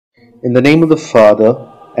In the name of the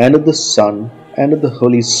Father, and of the Son, and of the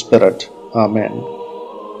Holy Spirit. Amen.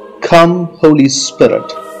 Come, Holy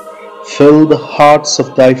Spirit, fill the hearts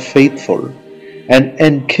of thy faithful, and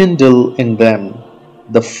enkindle in them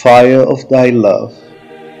the fire of thy love.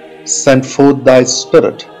 Send forth thy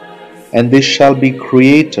Spirit, and they shall be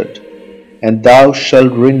created, and thou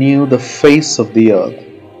shalt renew the face of the earth.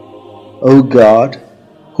 O God,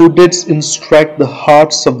 who didst instruct the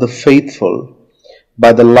hearts of the faithful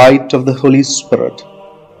by the light of the Holy Spirit,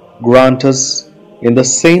 grant us in the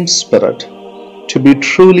same Spirit to be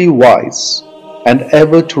truly wise and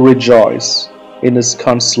ever to rejoice in His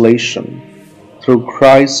consolation. Through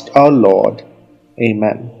Christ our Lord.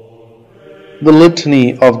 Amen. The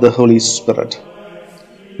Litany of the Holy Spirit.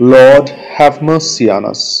 Lord, have mercy on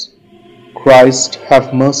us. Christ,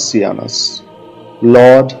 have mercy on us.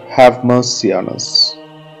 Lord, have mercy on us.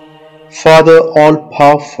 Father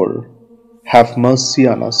all-powerful, have mercy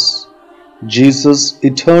on us. Jesus,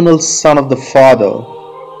 eternal Son of the Father,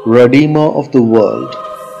 Redeemer of the world,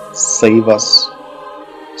 save us.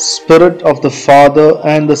 Spirit of the Father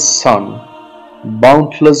and the Son,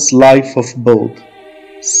 boundless life of both,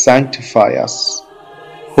 sanctify us.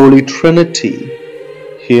 Holy Trinity,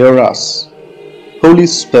 hear us. Holy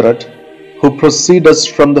Spirit, who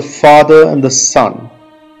proceedest from the Father and the Son,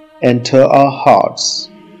 enter our hearts.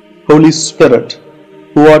 Holy Spirit,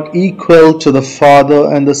 who art equal to the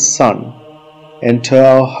Father and the Son, enter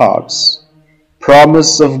our hearts.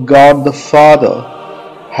 Promise of God the Father,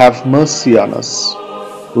 have mercy on us.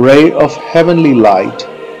 Ray of heavenly light,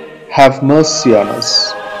 have mercy on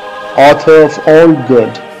us. Author of all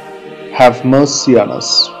good, have mercy on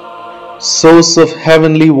us. Source of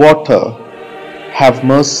heavenly water, have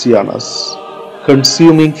mercy on us.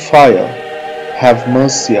 Consuming fire, have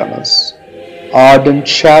mercy on us. Ardent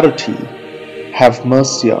charity, have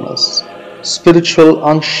mercy on us. Spiritual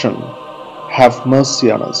unction, have mercy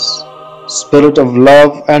on us. Spirit of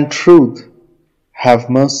love and truth, have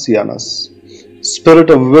mercy on us. Spirit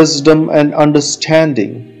of wisdom and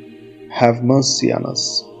understanding, have mercy on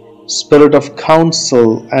us. Spirit of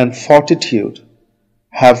counsel and fortitude,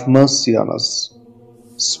 have mercy on us.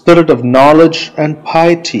 Spirit of knowledge and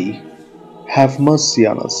piety, have mercy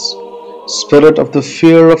on us. Spirit of the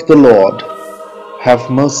fear of the Lord, have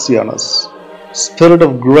mercy on us. Spirit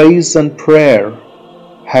of grace and prayer,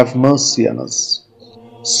 have mercy on us.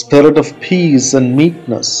 Spirit of peace and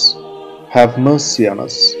meekness, have mercy on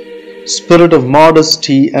us. Spirit of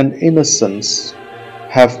modesty and innocence,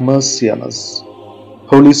 have mercy on us.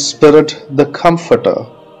 Holy Spirit, the Comforter,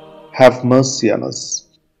 have mercy on us.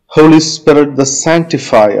 Holy Spirit, the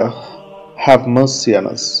Sanctifier, have mercy on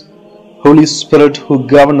us. Holy Spirit, who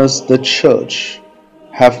governest the Church,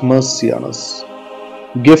 have mercy on us.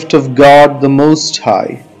 Gift of God the Most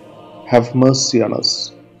High, have mercy on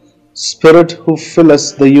us. Spirit who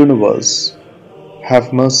fillest the universe,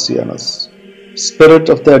 have mercy on us. Spirit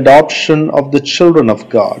of the adoption of the children of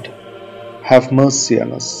God, have mercy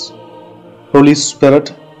on us. Holy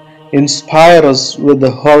Spirit, inspire us with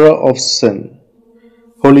the horror of sin.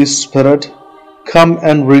 Holy Spirit, come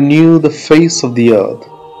and renew the face of the earth.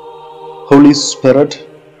 Holy Spirit,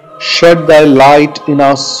 shed thy light in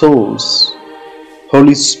our souls.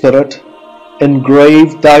 Holy Spirit,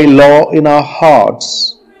 engrave thy law in our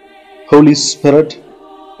hearts. Holy Spirit,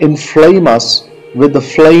 inflame us with the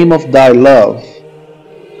flame of thy love.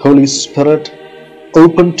 Holy Spirit,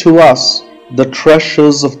 open to us the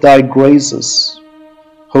treasures of thy graces.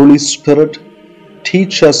 Holy Spirit,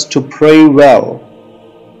 teach us to pray well.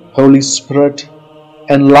 Holy Spirit,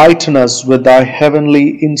 enlighten us with thy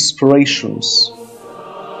heavenly inspirations.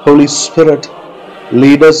 Holy Spirit,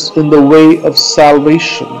 lead us in the way of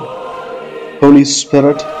salvation. Holy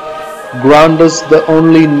Spirit, grant us the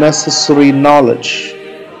only necessary knowledge.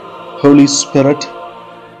 Holy Spirit,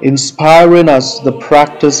 inspire in us the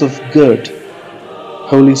practice of good.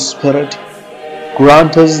 Holy Spirit,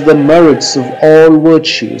 grant us the merits of all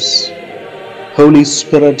virtues. Holy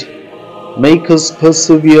Spirit, make us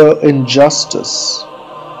persevere in justice.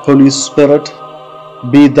 Holy Spirit,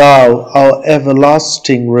 be thou our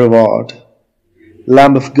everlasting reward.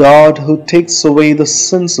 Lamb of God, who takes away the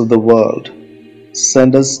sins of the world,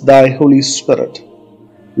 send us thy Holy Spirit.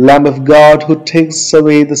 Lamb of God, who takes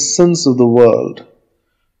away the sins of the world,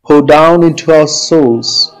 pour down into our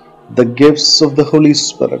souls the gifts of the Holy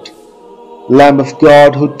Spirit. Lamb of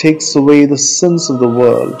God, who takes away the sins of the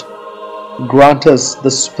world, grant us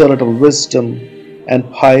the spirit of wisdom and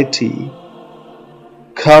piety.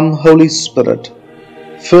 Come, Holy Spirit,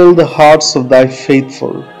 fill the hearts of thy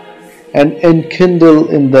faithful, and enkindle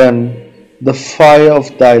in them the fire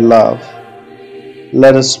of thy love.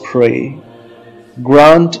 Let us pray.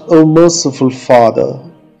 Grant, O merciful Father,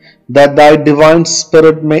 that thy divine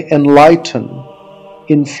Spirit may enlighten,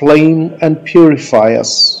 inflame, and purify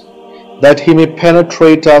us, that he may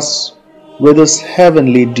penetrate us with his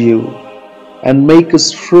heavenly dew, and make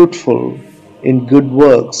us fruitful in good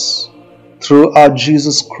works, through our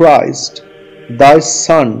Jesus Christ, thy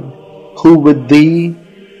Son, who with thee,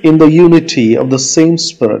 in the unity of the same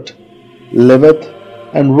Spirit, liveth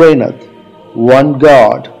and reigneth, one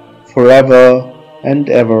God, forever and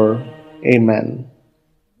ever. Amen.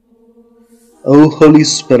 O Holy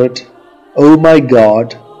Spirit, O my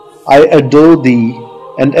God, I adore thee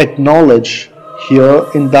and acknowledge here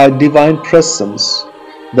in thy divine presence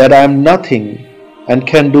that I am nothing and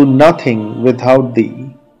can do nothing without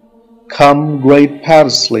thee. Come, great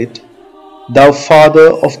Paraclete, thou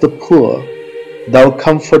Father of the poor, thou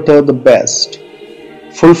Comforter the best,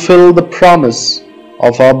 fulfill the promise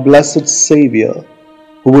of our blessed Saviour,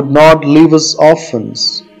 who would not leave us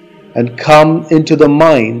orphans, and come into the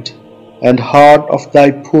mind and heart of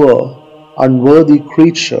thy poor, unworthy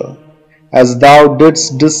creature, as thou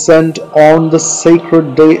didst descend on the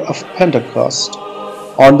sacred day of Pentecost,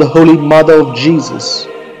 on the Holy Mother of Jesus,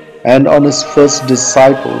 and on his first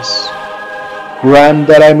disciples. Grant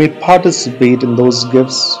that I may participate in those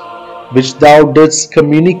gifts which thou didst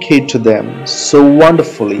communicate to them so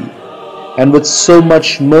wonderfully and with so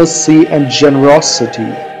much mercy and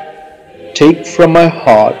generosity. Take from my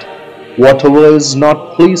heart whatever is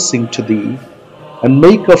not pleasing to thee, and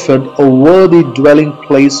make of it a worthy dwelling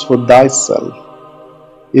place for thyself.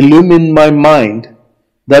 Illumine my mind,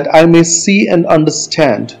 that I may see and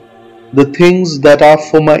understand the things that are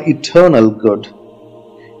for my eternal good.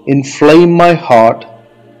 Inflame my heart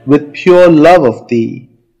with pure love of thee,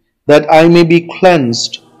 that I may be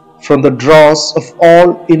cleansed from the dross of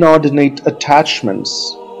all inordinate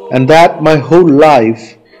attachments, and that my whole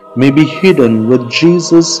life may be hidden with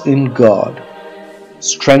Jesus in God.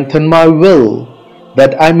 Strengthen my will,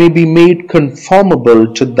 that I may be made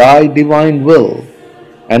conformable to thy divine will,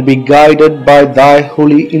 and be guided by thy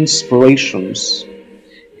holy inspirations.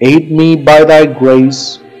 Aid me by thy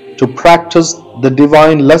grace to practice the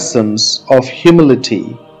divine lessons of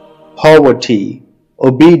humility, poverty,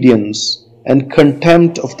 obedience, and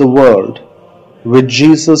contempt of the world, which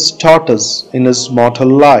Jesus taught us in his mortal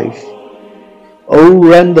life. O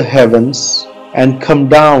rend the heavens, and come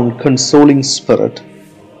down, consoling Spirit,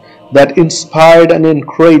 that inspired and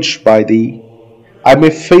encouraged by thee, I may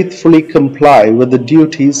faithfully comply with the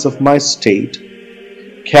duties of my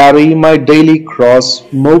state, carry my daily cross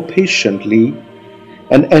more patiently,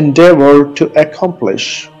 and endeavor to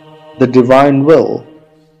accomplish the divine will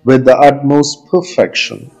with the utmost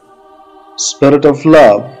perfection. Spirit of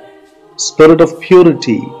love, Spirit of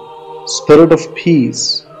purity, Spirit of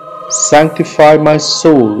peace, sanctify my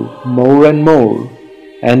soul more and more,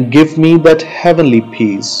 and give me that heavenly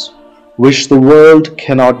peace which the world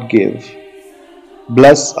cannot give.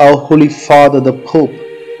 Bless our Holy Father the Pope,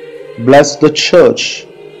 bless the Church,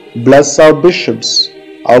 bless our bishops,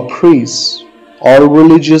 our priests, all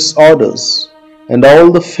religious orders, and all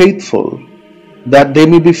the faithful, that they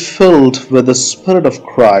may be filled with the Spirit of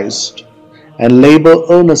Christ, and labor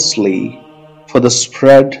earnestly for the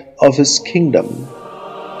spread of his kingdom.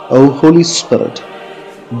 O Holy Spirit,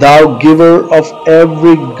 thou giver of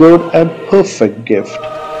every good and perfect gift,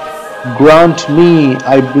 grant me,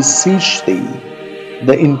 I beseech thee,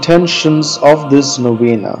 the intentions of this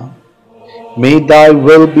novena. May thy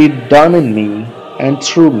will be done in me and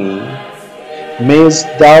through me. Mayst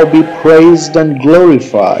thou be praised and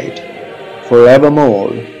glorified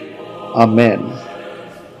forevermore. Amen.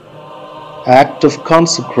 Act of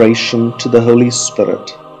consecration to the Holy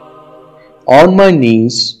Spirit. On my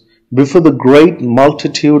knees, before the great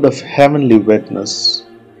multitude of heavenly witness,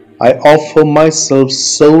 I offer myself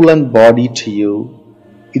soul and body to you,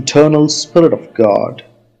 eternal Spirit of God.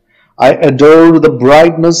 I adore the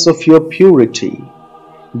brightness of your purity,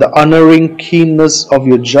 the unerring keenness of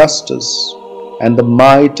your justice, and the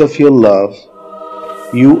might of your love.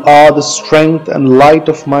 You are the strength and light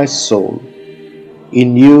of my soul.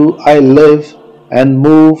 In you I live and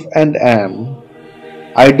move and am.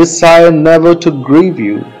 I desire never to grieve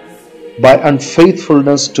you by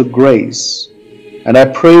unfaithfulness to grace, and I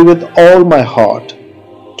pray with all my heart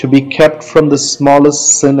to be kept from the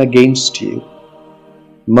smallest sin against you.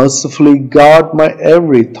 Mercifully guard my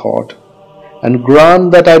every thought, and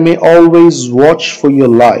grant that I may always watch for your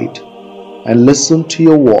light, and listen to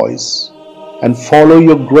your voice, and follow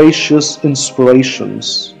your gracious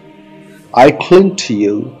inspirations. I cling to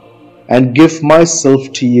you, and give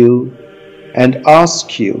myself to you, and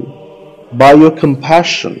ask you, by your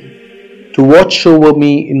compassion, to watch over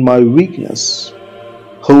me in my weakness,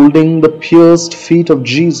 holding the pierced feet of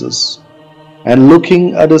Jesus, and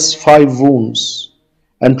looking at his 5 wounds,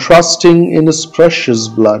 and trusting in his precious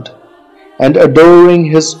blood, and adoring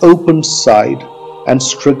his opened side and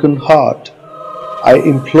stricken heart, I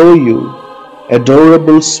implore you,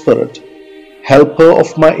 adorable Spirit, helper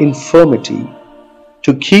of my infirmity,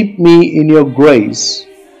 to keep me in your grace,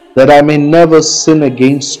 that I may never sin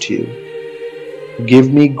against you.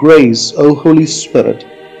 Give me grace, O Holy Spirit,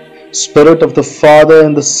 Spirit of the Father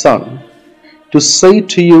and the Son, to say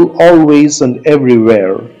to you always and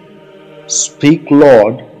everywhere, Speak,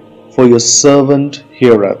 Lord, for your servant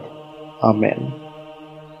heareth. Amen.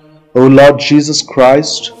 O Lord Jesus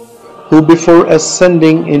Christ, who before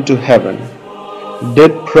ascending into heaven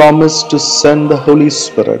did promise to send the Holy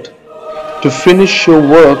Spirit to finish your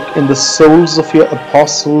work in the souls of your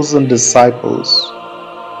apostles and disciples,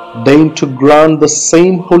 deign to grant the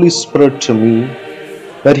same Holy Spirit to me,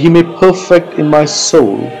 that he may perfect in my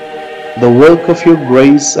soul the work of your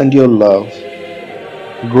grace and your love.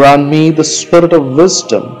 Grant me the spirit of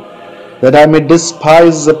wisdom, that I may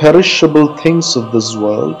despise the perishable things of this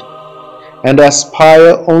world, and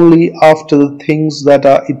aspire only after the things that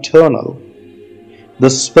are eternal. The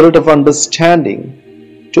spirit of understanding,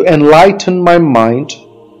 to enlighten my mind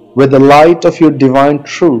with the light of your divine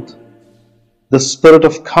truth. The spirit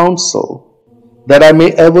of counsel, that I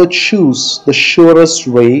may ever choose the surest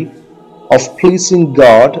way of pleasing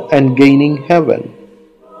God and gaining heaven.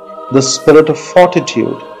 The spirit of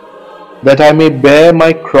fortitude, that I may bear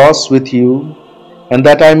my cross with you, and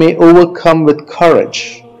that I may overcome with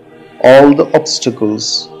courage all the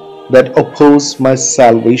obstacles that oppose my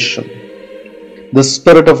salvation. The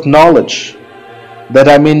spirit of knowledge, that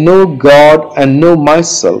I may know God and know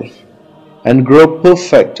myself, and grow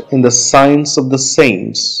perfect in the science of the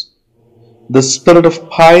saints. The spirit of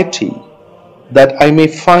piety, that I may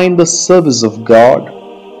find the service of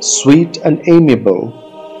God sweet and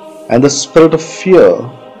amiable, and the spirit of fear,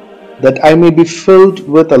 that I may be filled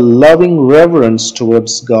with a loving reverence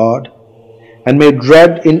towards God, and may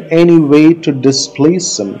dread in any way to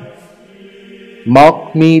displease Him.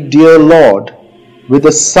 Mark me, dear Lord, with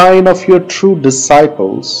the sign of your true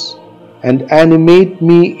disciples, and animate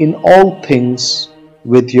me in all things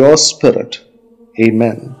with your Spirit.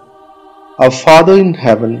 Amen. Our Father in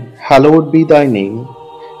heaven, hallowed be thy name.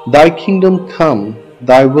 Thy kingdom come,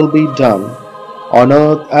 thy will be done, on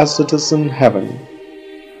earth as it is in heaven.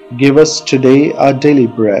 Give us today our daily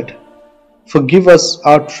bread. Forgive us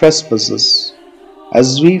our trespasses,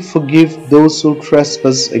 as we forgive those who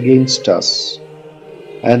trespass against us.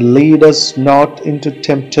 And lead us not into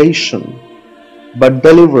temptation, but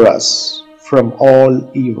deliver us from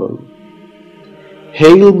all evil.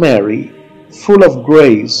 Hail Mary, full of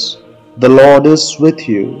grace, the Lord is with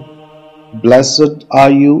you. Blessed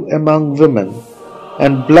are you among women,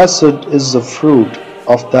 and blessed is the fruit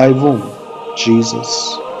of thy womb,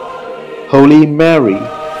 Jesus. Holy Mary,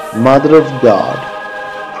 Mother of God,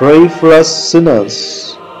 pray for us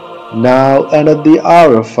sinners, now and at the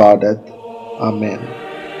hour of our death. Amen.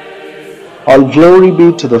 All glory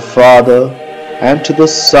be to the Father, and to the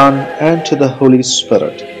Son, and to the Holy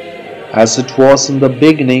Spirit, as it was in the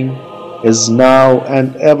beginning, is now,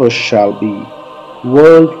 and ever shall be,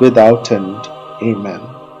 world without end. Amen.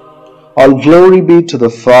 All glory be to the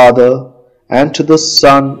Father, and to the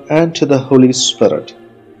Son, and to the Holy Spirit,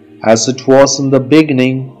 as it was in the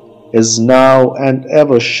beginning, is now, and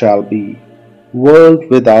ever shall be, world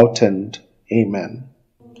without end. Amen.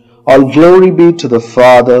 All glory be to the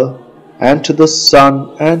Father, and to the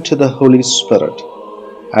Son, and to the Holy Spirit,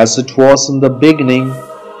 as it was in the beginning,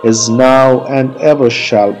 is now, and ever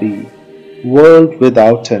shall be, world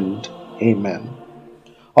without end. Amen.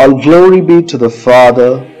 All glory be to the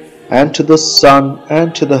Father, and to the Son,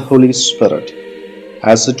 and to the Holy Spirit,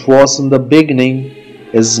 as it was in the beginning,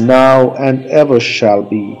 is now, and ever shall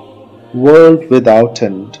be, world without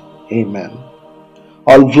end. Amen.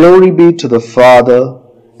 All glory be to the Father,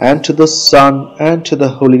 and to the Son, and to the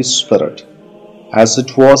Holy Spirit, as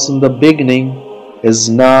it was in the beginning, is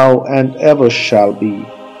now, and ever shall be,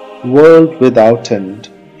 world without end.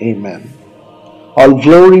 Amen. All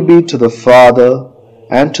glory be to the Father,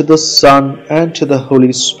 and to the Son, and to the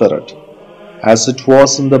Holy Spirit, as it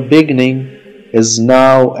was in the beginning, is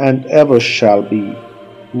now, and ever shall be,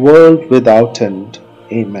 world without end.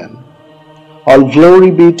 Amen. All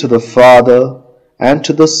glory be to the Father, and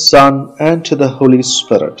to the Son, and to the Holy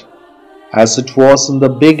Spirit, as it was in the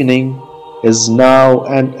beginning, is now,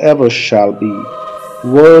 and ever shall be,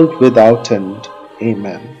 world without end.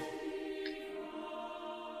 Amen.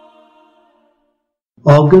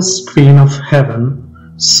 August Queen of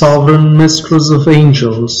Heaven, Sovereign Mistress of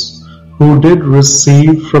Angels, who did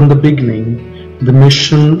receive from the beginning the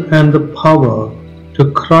mission and the power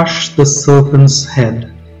to crush the serpent's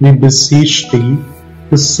head, we beseech thee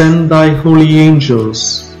to send thy holy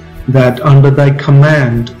angels, that under thy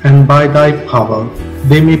command and by thy power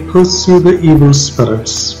they may pursue the evil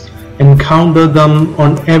spirits, encounter them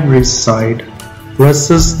on every side,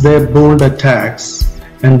 resist their bold attacks,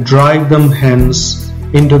 and drive them hence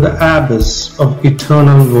into the abyss of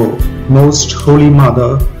eternal woe. Most Holy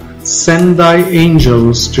Mother, send thy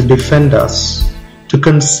angels to defend us, to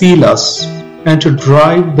conceal us, and to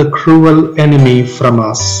drive the cruel enemy from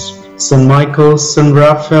us. Saint Michael, Saint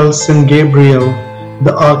Raphael, Saint Gabriel,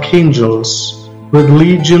 the archangels, with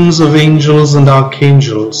legions of angels and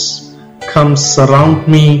archangels, come surround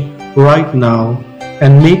me right now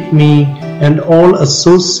and make me and all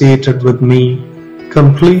associated with me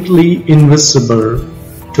completely invisible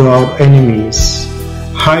to our enemies.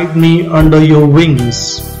 Hide me under your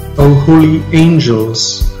wings, O holy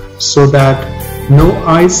angels, so that no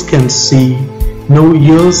eyes can see, no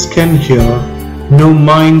ears can hear, no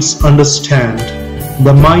minds understand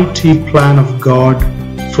the mighty plan of God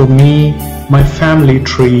for me, my family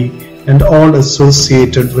tree, and all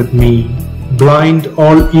associated with me. Blind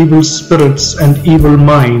all evil spirits and evil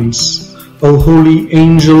minds, O holy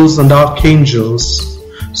angels and archangels,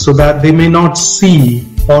 so that they may not see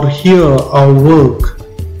or hear our work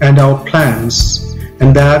and our plans,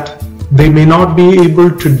 and that they may not be able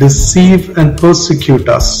to deceive and persecute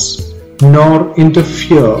us, nor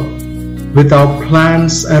interfere with our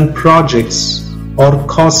plans and projects, or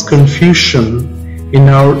cause confusion in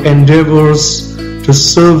our endeavors to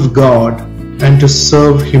serve God and to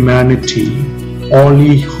serve humanity. All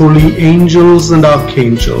ye holy angels and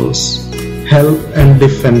archangels, help and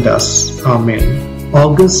defend us. Amen.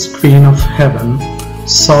 August Queen of Heaven,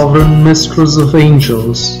 sovereign mistress of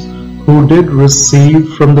angels, who did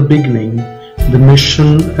receive from the beginning the mission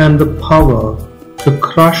and the power to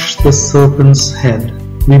crush the serpent's head,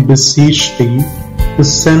 we beseech thee to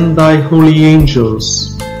send thy holy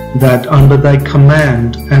angels, that under thy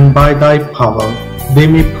command and by thy power they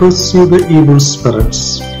may pursue the evil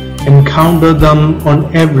spirits, encounter them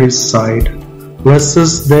on every side,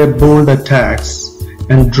 resist their bold attacks,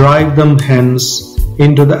 and drive them hence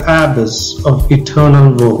into the abyss of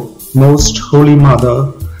eternal woe. Most Holy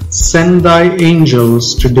Mother, send thy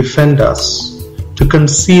angels to defend us, to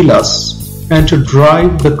conceal us, and to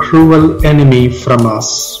drive the cruel enemy from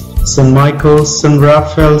us. Saint Michael, Saint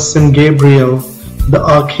Raphael, Saint Gabriel, the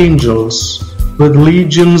archangels, with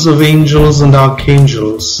legions of angels and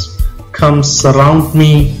archangels, come surround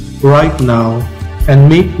me right now and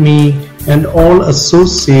make me and all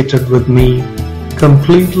associated with me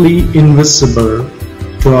completely invisible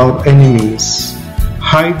to our enemies.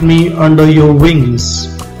 Hide me under your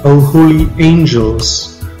wings, O holy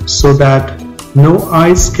angels, so that no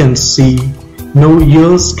eyes can see, no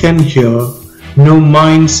ears can hear, no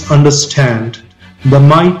minds understand the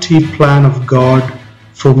mighty plan of God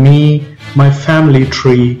for me, my family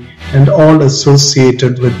tree, and all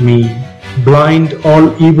associated with me. Blind all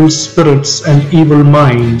evil spirits and evil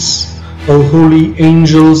minds, O holy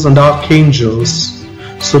angels and archangels,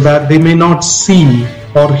 so that they may not see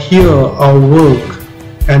or hear our work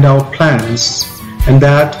and our plans, and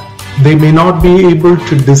that they may not be able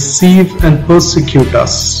to deceive and persecute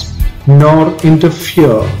us, nor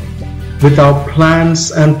interfere with our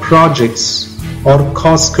plans and projects, or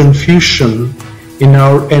cause confusion in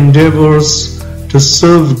our endeavors to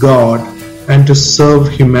serve God and to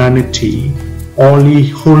serve humanity. All ye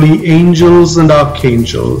holy angels and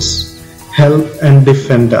archangels, help and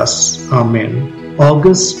defend us. Amen.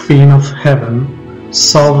 August Queen of Heaven,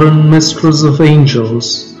 sovereign mistress of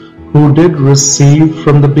angels, who did receive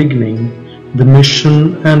from the beginning the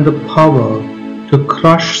mission and the power to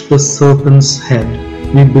crush the serpent's head,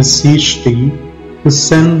 we beseech thee to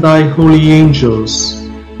send thy holy angels,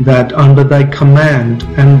 that under thy command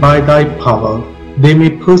and by thy power they may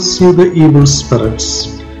pursue the evil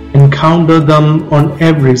spirits, encounter them on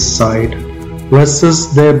every side,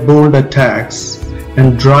 resist their bold attacks,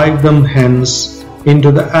 and drive them hence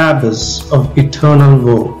into the abyss of eternal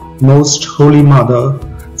woe. Most Holy Mother,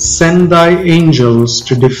 send thy angels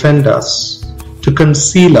to defend us, to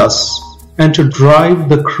conceal us, and to drive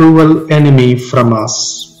the cruel enemy from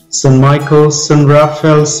us. Saint Michael, Saint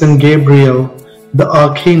Raphael, Saint Gabriel, the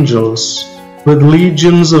archangels, with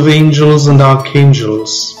legions of angels and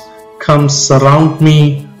archangels, come surround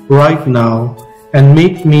me right now and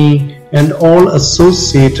make me and all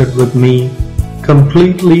associated with me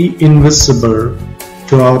completely invisible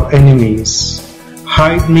to our enemies.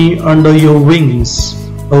 Hide me under your wings,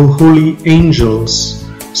 O holy angels,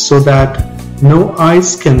 so that no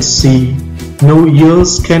eyes can see, no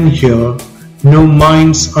ears can hear, no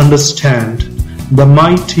minds understand the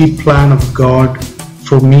mighty plan of God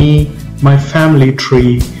for me, my family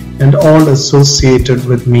tree, and all associated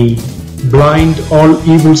with me. Blind all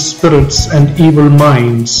evil spirits and evil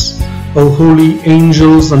minds, O holy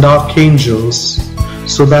angels and archangels,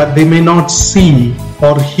 so that they may not see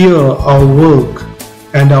or hear our work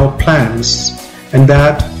and our plans, and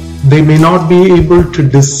that they may not be able to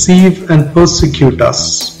deceive and persecute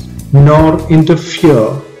us, nor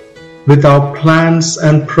interfere with our plans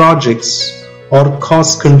and projects, or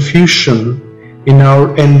cause confusion in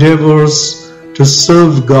our endeavors to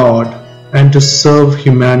serve God and to serve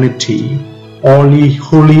humanity. All ye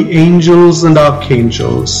holy angels and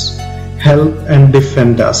archangels, help and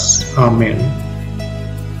defend us. Amen.